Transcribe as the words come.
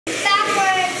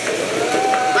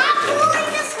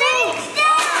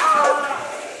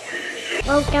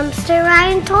Welcome to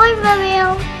Ryan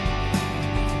ToysReview.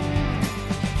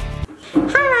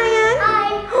 Hi, Ryan.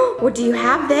 Hi. What do you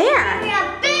have there? We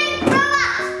have big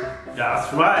robots.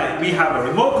 That's right. We have a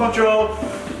remote control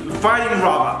fighting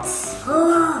robots.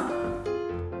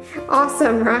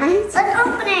 Awesome, right? Let's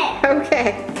open it.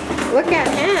 Okay. Look at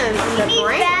him. He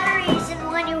needs batteries, and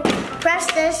when you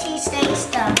press this, he stays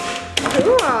stuck.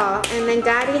 Cool. And then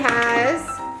Daddy has.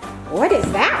 What is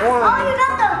that one? Oh, you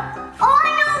got the. Oh, I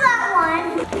know that one.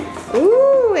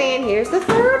 Ooh, and here's the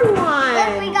third one.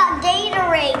 Then we got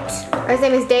DataRate. His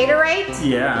name is DataRate.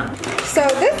 Yeah. So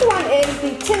this one is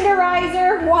the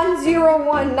Tenderizer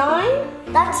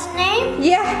 1019. That's the name?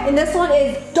 Yeah, and this one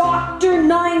is Dr.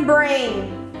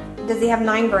 NineBrain. Does he have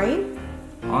 9 brain?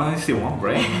 I only see one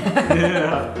brain.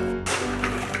 Yeah.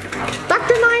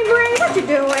 Dr. NineBrain, what you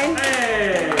doing?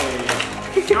 Hey!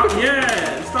 Not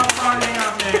yet! Stop fighting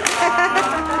at me!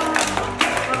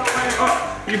 Oh,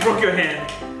 you broke your hand.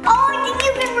 Oh, I think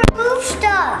you can remove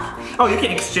stuff. Oh, you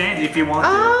can exchange if you want to.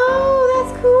 Oh,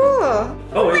 that's cool.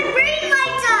 Oh, My brain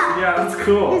lights up. yeah, that's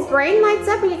cool. His brain lights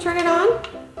up when you turn it on?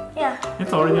 Yeah.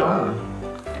 It's already on.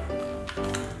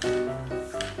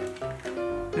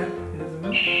 Yeah, it doesn't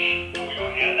move. Do you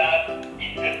hear that?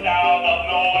 It's the sound of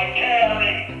no one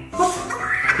caring.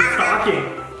 He's talking.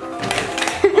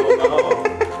 Oh no.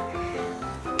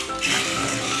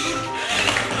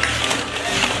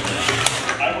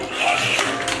 I was touched,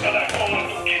 but I wanted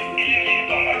to get easy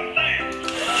on my face.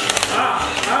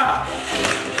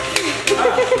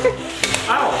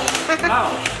 Ow! Ow!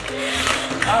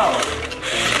 Ow!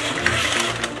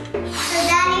 So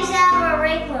Daddy's have a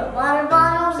ring with water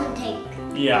bottles and tape.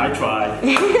 Yeah, I tried. Does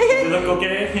it look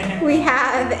okay? We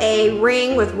have a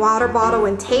ring with water bottle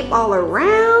and tape all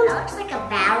around. That looks like a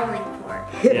battling port.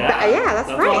 Yeah, that's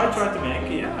right. That's what I tried to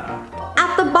make, yeah.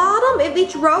 At the bottom of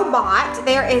each robot,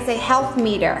 there is a health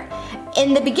meter.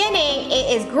 In the beginning,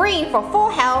 it is green for full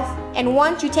health, and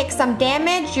once you take some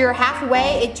damage, you're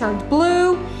halfway, it turns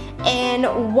blue, and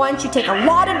once you take a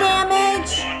lot of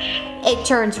damage, it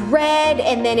turns red,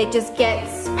 and then it just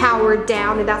gets powered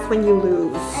down, and that's when you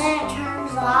lose. And it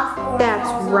turns off or That's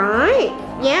falls off. right,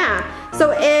 yeah.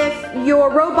 So if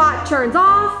your robot turns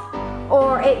off,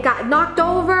 or it got knocked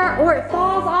over, or it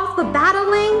falls off the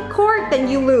battling court, then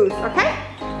you lose, okay?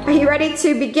 Are you ready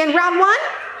to begin round 1?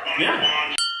 Yeah.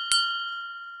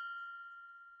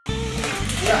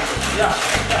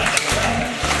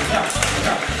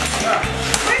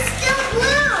 We're still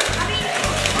blue. I mean,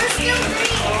 we're still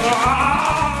green.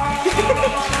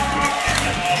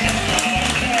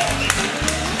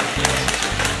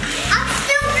 I'm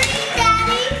still green,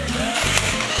 Daddy.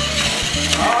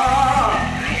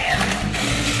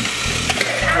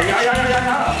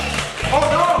 Oh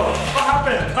no! What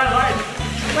happened? My light.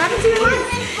 What happened to your light?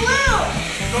 It's blue.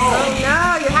 No! Oh no,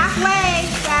 you're halfway,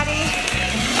 Daddy.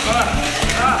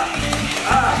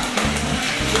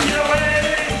 Get away!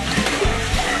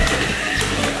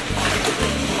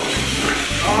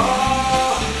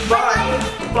 Bye!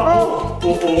 Oh!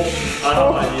 I have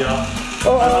an idea. I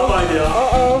have an idea.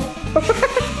 Uh-oh.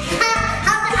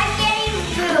 I'm getting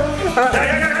blue.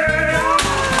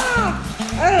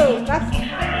 Oh, that's...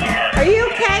 Are you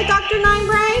okay, Dr.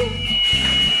 NineBrain?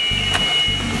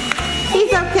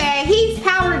 He's okay. He's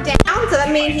powered down, so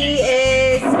that means he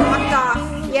is knocked off.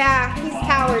 Yeah, he's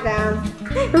powered down.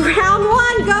 Round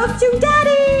 1 goes to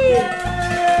Daddy!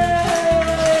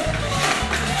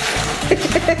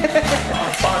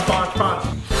 Punch.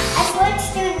 I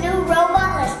switched to a new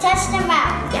robot. Let's test them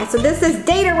out. Yeah, so this is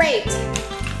DataRate.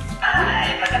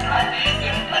 Hi, for the punch,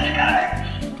 use punch cards.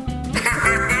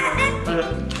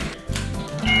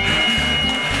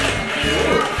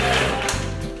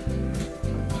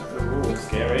 Ooh,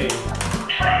 scary.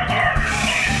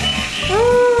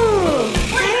 Oh,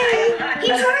 hey. He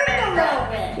turned a little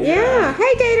bit. Yeah,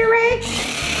 hey DataRate.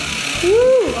 Ooh.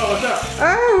 Oh, what's up? Oh.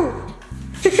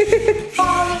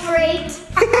 Falling rate.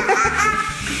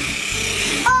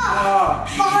 Oh,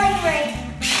 falling rate.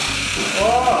 Oh!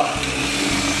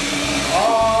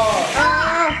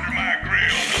 My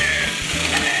grill kid.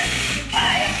 I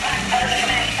am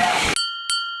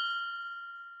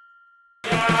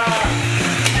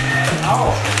Ow!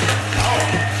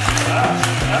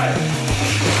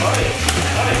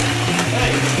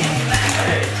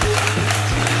 Hey!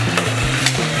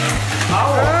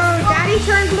 Oh, Daddy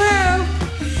turned blue.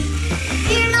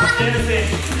 You're not. Dancing!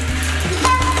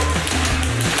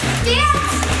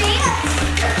 Dance.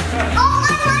 Oh,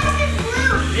 my life is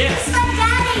blue. Yes. It's like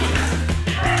Daddy.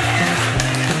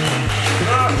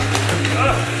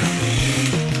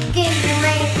 Give your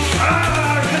rate.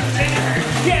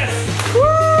 Yes!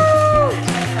 Woo!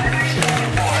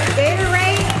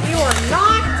 DataRate, you are not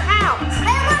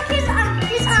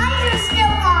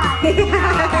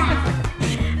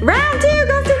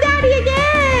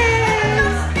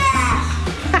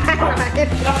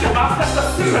your mouth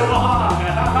that's super long.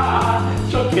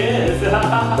 Showcase.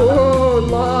 Oh,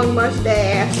 long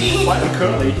mustache. Why is it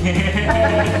curly?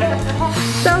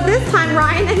 So this time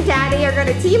Ryan and Daddy are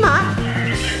gonna team up.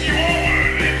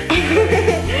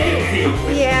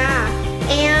 Yeah,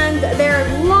 and there are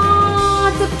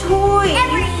lots of toys.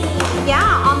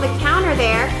 Yeah, on the counter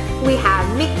there we have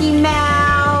Mickey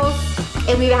Mouse,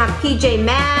 and we have PJ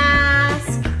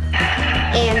Masks,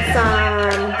 and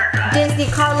some Disney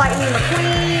Cars Lighting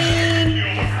McQueen.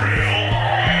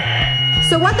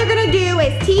 So what they're gonna do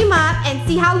is team up and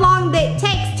see how long it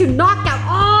takes to knock out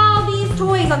all these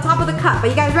toys on top of the cup. Are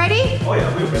you guys ready? Oh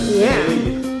yeah, we're ready. Yeah.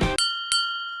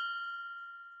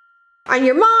 On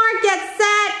your mark, get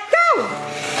set, go!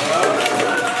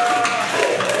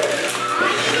 I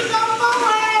need to go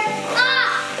forward. Ah!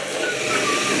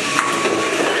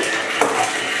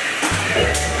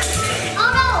 Oh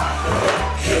no!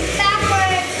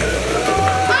 Backwards.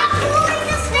 I'm pulling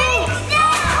the snakes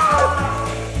down.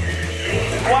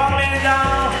 One minute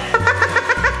down.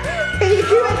 Can you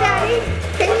do it, Daddy?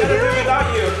 Can you do it? Without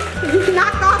you. You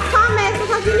knock off Thomas, that's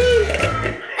what you need.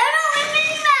 No, and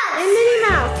Minnie Mouse. And Minnie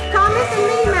Mouse. Thomas and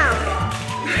Minnie Mouse.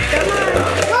 Come on.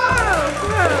 Whoa,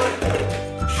 whoa.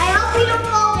 I hope you don't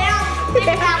fall down.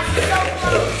 Minnie Mouse is so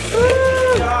close.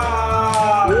 Woo.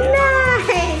 Job.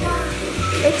 Nice.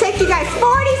 It takes you guys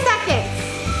 40 seconds.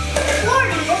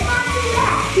 40, that's not too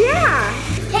bad. Yeah.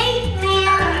 Tape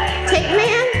man. Tape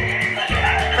man?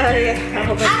 Oh yeah. I have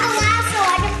a lasso.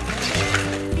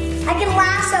 I can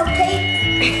lasso tape.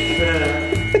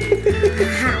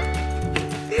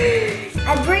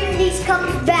 I bring these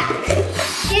cups back.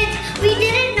 Kids, we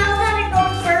didn't know that it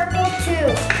goes purple too.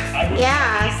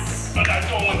 Yes. But I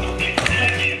don't want to get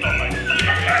idiot on my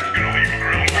that's gonna leave a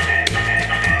grill.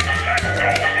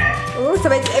 Ooh, so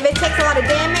if it takes a lot of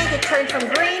damage, it turns from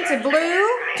green to blue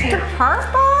to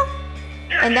purple,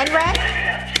 and then red.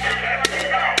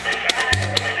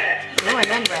 Oh, and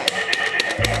then red.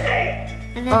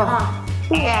 And then Oh,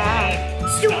 yeah,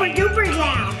 super duper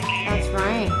down. that's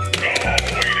right. Way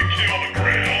to kill the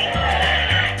grill.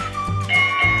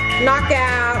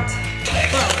 Knockout.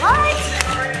 What?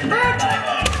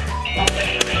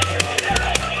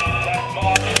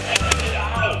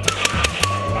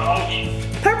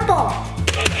 Purple.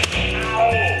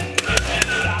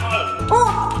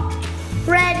 Oh,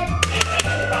 red.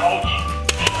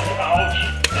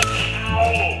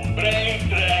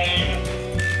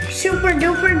 Super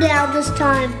duper down this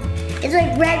time. It's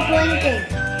like red blinking.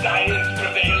 Science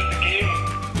prevails again.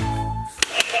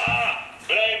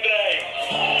 Brain drain.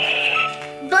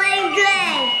 Bling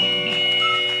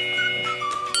bling.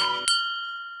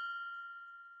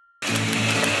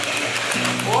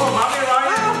 Oh, mommy,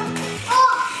 Ryan.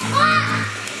 Oh, ah!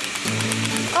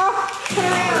 Oh,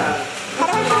 turn around. How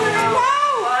do I turn around?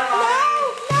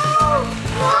 No,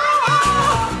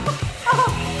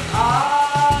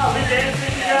 Ah, we danced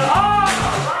together. Oh,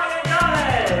 Ryan got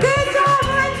it. Good job,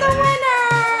 Ryan's the winner!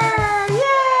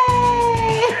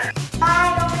 Yay! Bye,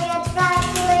 don't forget to subscribe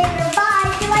to later. Bye.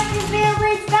 If you like this video,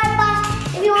 please subscribe. Bye.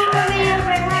 If you want more videos,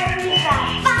 please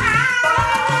subscribe. Bye.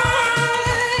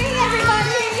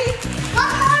 Everybody! One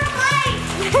more fight.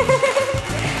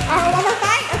 Oh, one more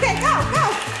fight? Okay, go, go!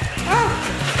 Oh.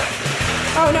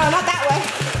 Oh no, not that way.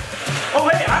 Oh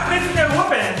wait, I'm missing their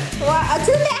weapon. What? Oh,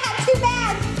 too bad, too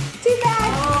bad, too bad.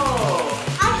 Oh.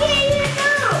 I can't even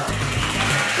move.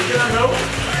 You gonna move?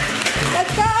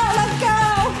 Let's go, let's go.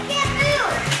 Can't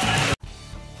move.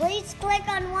 Please click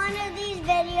on one of these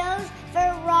videos for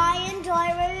Ryan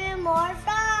ToysReview more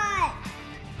fun.